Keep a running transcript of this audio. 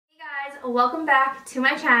welcome back to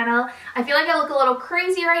my channel. I feel like I look a little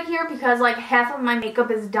crazy right here because like half of my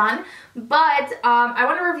makeup is done, but I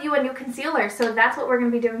want to review a new concealer, so that's what we're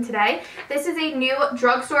going to be doing today. This is a new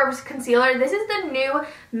drugstore concealer. This is the new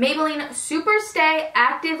Maybelline Super Stay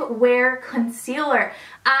Active Wear Concealer.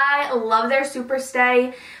 I love their Super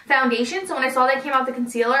Stay foundation, so when I saw they came out with the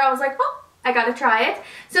concealer, I was like, oh, I gotta try it.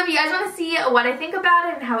 So if you guys want to see what I think about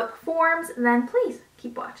it and how it performs, then please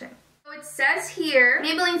keep watching. So it says here,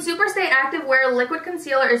 Maybelline Super Stay Active Wear Liquid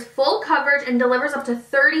Concealer is full coverage and delivers up to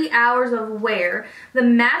 30 hours of wear. The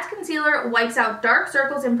matte concealer wipes out dark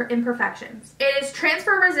circles and imperfections. It is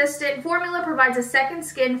transfer resistant. Formula provides a second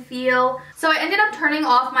skin feel. So I ended up turning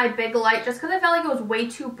off my big light just because I felt like it was way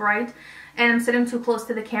too bright and I'm sitting too close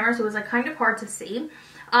to the camera, so it was like kind of hard to see.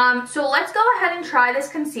 So let's go ahead and try this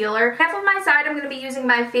concealer. Half of my side I'm going to be using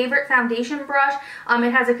my favorite foundation brush.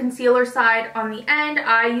 It has a concealer side on the end.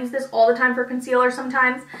 I use this all the time for concealer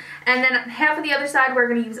sometimes. And then half of the other side we're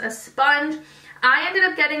going to use a sponge. I ended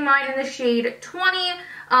up getting mine in the shade 20.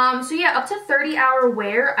 So yeah, up to 30-hour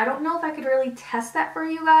wear. I don't know if I could really test that for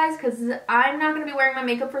you guys because I'm not going to be wearing my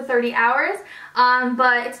makeup for 30 hours.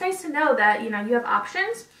 But it's nice to know that, you know, you have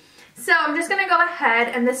options. So I'm just going to go ahead,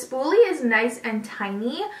 and the spoolie is nice and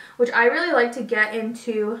tiny, which I really like to get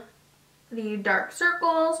into the dark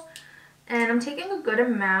circles. And I'm taking a good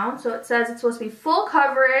amount, so it says it's supposed to be full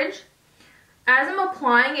coverage. As I'm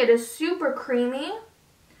applying, it is super creamy.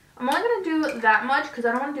 I'm only going to do that much because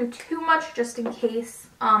I don't want to do too much just in case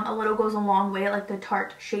a little goes a long way, like the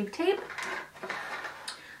Tarte Shape Tape.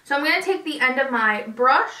 So I'm going to take the end of my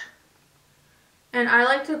brush. And I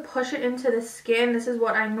like to push it into the skin. This is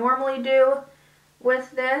what I normally do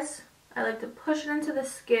with this. I like to push it into the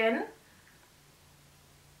skin.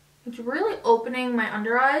 It's really opening my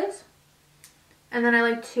under eyes. And then I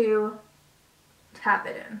like to tap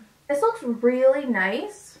it in. This looks really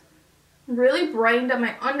nice. Really brightened up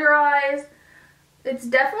my under eyes. It's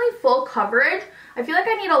definitely full coverage. I feel like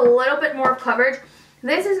I need a little bit more coverage.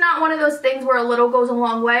 This is not one of those things where a little goes a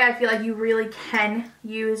long way. I feel like you really can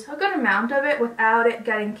use a good amount of it without it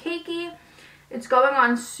getting cakey. It's going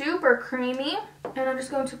on super creamy, and I'm just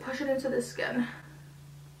going to push it into the skin.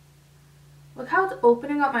 Look how it's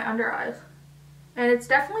opening up my under eyes. And it's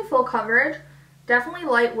definitely full coverage, definitely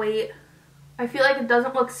lightweight. I feel like it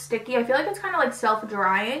doesn't look sticky. I feel like it's kind of like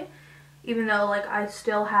self-drying, even though like I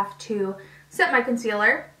still have to set my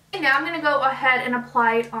concealer. And now I'm going to go ahead and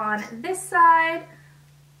apply it on this side.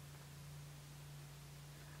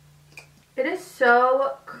 It is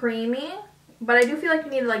so creamy, but I do feel like you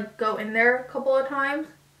need to like go in there a couple of times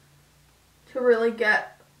to really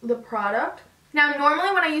get the product. Now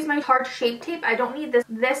normally when I use my Tarte Shape Tape, I don't need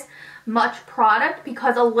this much product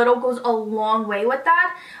because a little goes a long way with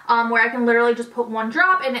that, where I can literally just put one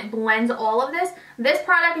drop and it blends all of this. This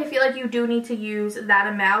product, I feel like you do need to use that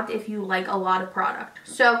amount if you like a lot of product.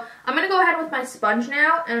 So I'm going to go ahead with my sponge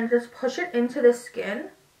now and just push it into the skin.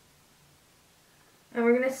 And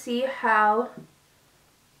we're going to see how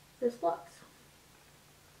this looks.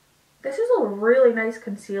 This is a really nice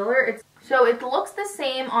concealer. So it looks the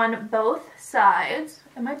same on both sides.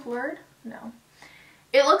 Am I blurred? No.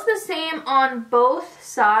 It looks the same on both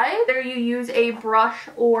sides. Whether you use a brush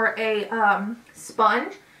or a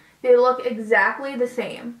sponge, they look exactly the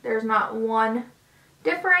same. There's not one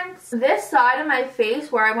difference. This side of my face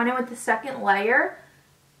where I went in with the second layer,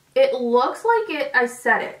 it looks like I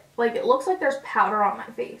set it. Like it looks like there's powder on my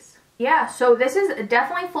face. Yeah, so this is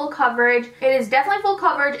definitely full coverage. It is definitely full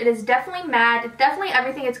coverage. It is definitely matte. It's definitely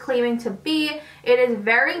everything it's claiming to be. It is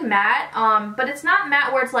very matte, but it's not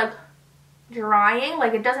matte where it's like drying.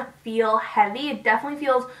 Like it doesn't feel heavy. It definitely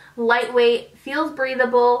feels lightweight, feels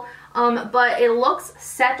breathable, but it looks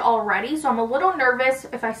set already. So I'm a little nervous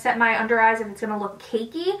if I set my under eyes if it's going to look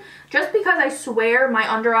cakey, just because I swear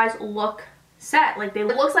my under eyes look set. Like it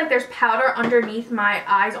looks like there's powder underneath my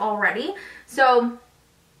eyes already. So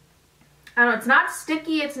I don't know, it's not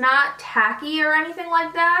sticky, it's not tacky or anything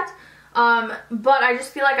like that. But I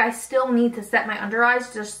just feel like I still need to set my under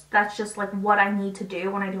eyes. That's just like what I need to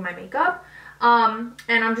do when I do my makeup. And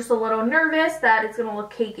I'm just a little nervous that it's gonna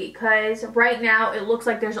look cakey because right now it looks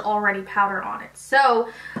like there's already powder on it. So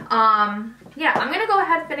yeah, I'm gonna go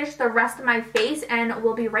ahead and finish the rest of my face and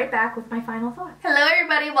we'll be right back with my final thoughts. Hello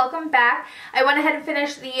everybody, welcome back. I went ahead and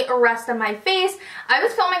finished the rest of my face. I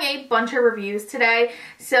was filming a bunch of reviews today,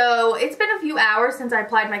 so it's been a few hours since I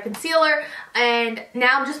applied my concealer and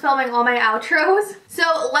now I'm just filming all my outros.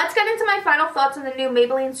 So let's get into my final thoughts on the new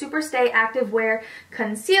Maybelline Super Stay Active Wear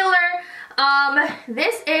Concealer.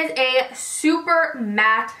 This is a super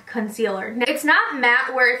matte concealer. It's not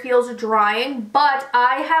matte where it feels drying, but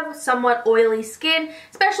I have somewhat oily skin,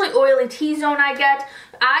 especially oily T-zone I get.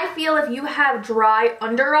 I feel if you have dry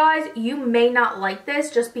under eyes, you may not like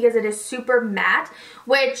this just because it is super matte,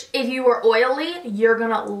 which if you are oily, you're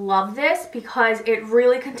gonna love this because it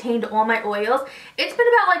really contained all my oils. It's been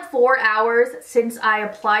about like 4 hours since I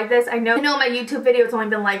applied this. I know my YouTube video, it's only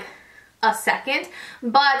been like a second,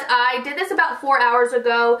 but I did this about 4 hours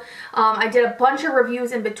ago. I did a bunch of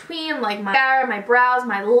reviews in between, like my hair, my brows,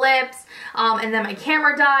 my lips, and then my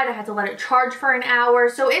camera died. I had to let it charge for an hour.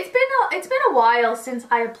 So it's been a while since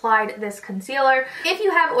I applied this concealer. If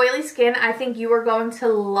you have oily skin, I think you are going to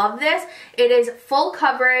love this. It is full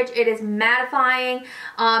coverage. It is mattifying.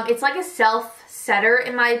 It's like a self-setter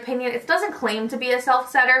in my opinion. It doesn't claim to be a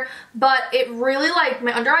self-setter, but it really, like,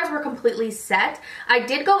 my under eyes were completely set. I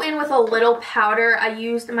did go in with a little powder. I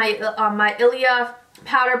used my my Ilia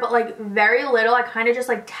powder, but like very little. I kind of just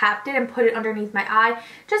like tapped it and put it underneath my eye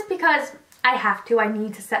just because I have to. I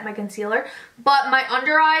need to set my concealer. But my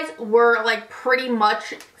under eyes were like pretty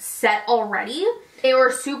much set already. They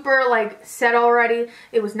were super like set already.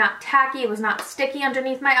 It was not tacky. It was not sticky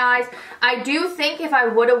underneath my eyes. I do think if I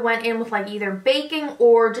would have went in with like either baking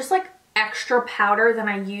or just like extra powder than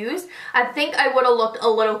I used, I think I would have looked a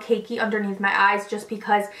little cakey underneath my eyes just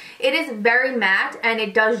because it is very matte and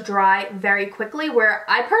it does dry very quickly, where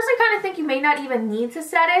I personally kind of think you may not even need to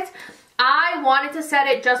set it. I wanted to set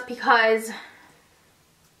it just because,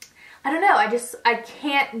 I don't know, I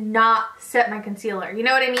can't not set my concealer. You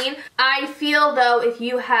know what I mean? I feel though if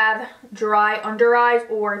you have dry under eyes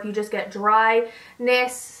or if you just get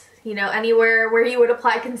dryness, you know, anywhere where you would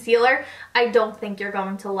apply concealer, I don't think you're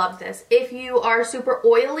going to love this. If you are super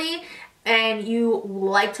oily and you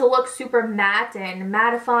like to look super matte and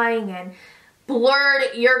mattifying and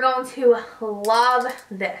blurred, you're going to love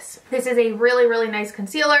this. This is a really, really nice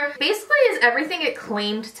concealer. Basically is everything it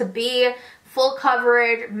claimed to be. Full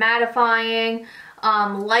coverage, mattifying,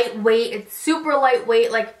 lightweight. It's super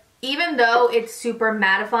lightweight. Like, even though it's super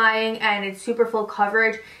mattifying and it's super full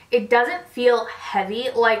coverage, it doesn't feel heavy.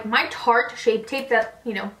 Like my Tarte Shape Tape that,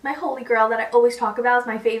 you know, my holy grail that I always talk about is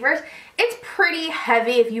my favorite. It's pretty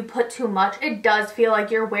heavy if you put too much. It does feel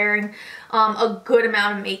like you're wearing a good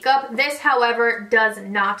amount of makeup. This, however, does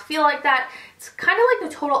not feel like that. It's kind of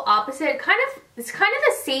like the total opposite. It's kind of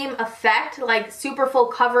the same effect, like super full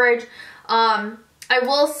coverage. I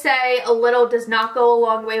will say a little does not go a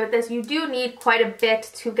long way with this. You do need quite a bit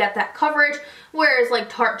to get that coverage, whereas like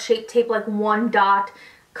Tarte Shape Tape, like one dot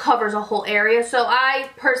covers a whole area. So I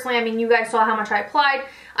personally, I mean, you guys saw how much I applied.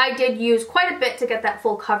 I did use quite a bit to get that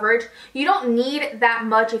full coverage. You don't need that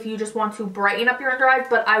much if you just want to brighten up your under eyes,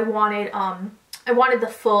 but I wanted the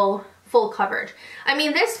full coverage. I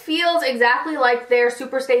mean, this feels exactly like their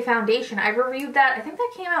Super Stay foundation. I reviewed that. I think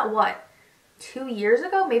that came out, what, 2 years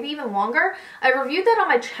ago, maybe even longer. I reviewed that on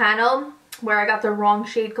my channel where I got the wrong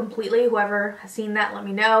shade completely. Whoever has seen that, let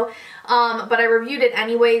me know. But I reviewed it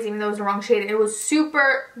anyways, even though it was the wrong shade. It was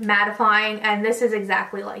super mattifying, and this is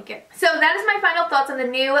exactly like it. So that is my final thoughts on the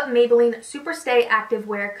new Maybelline Super Stay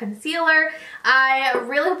Activewear Concealer. I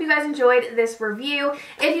really hope you guys enjoyed this review.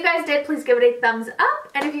 If you guys did, please give it a thumbs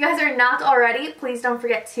up. And if you guys are not already, please don't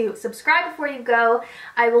forget to subscribe before you go.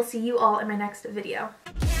 I will see you all in my next video.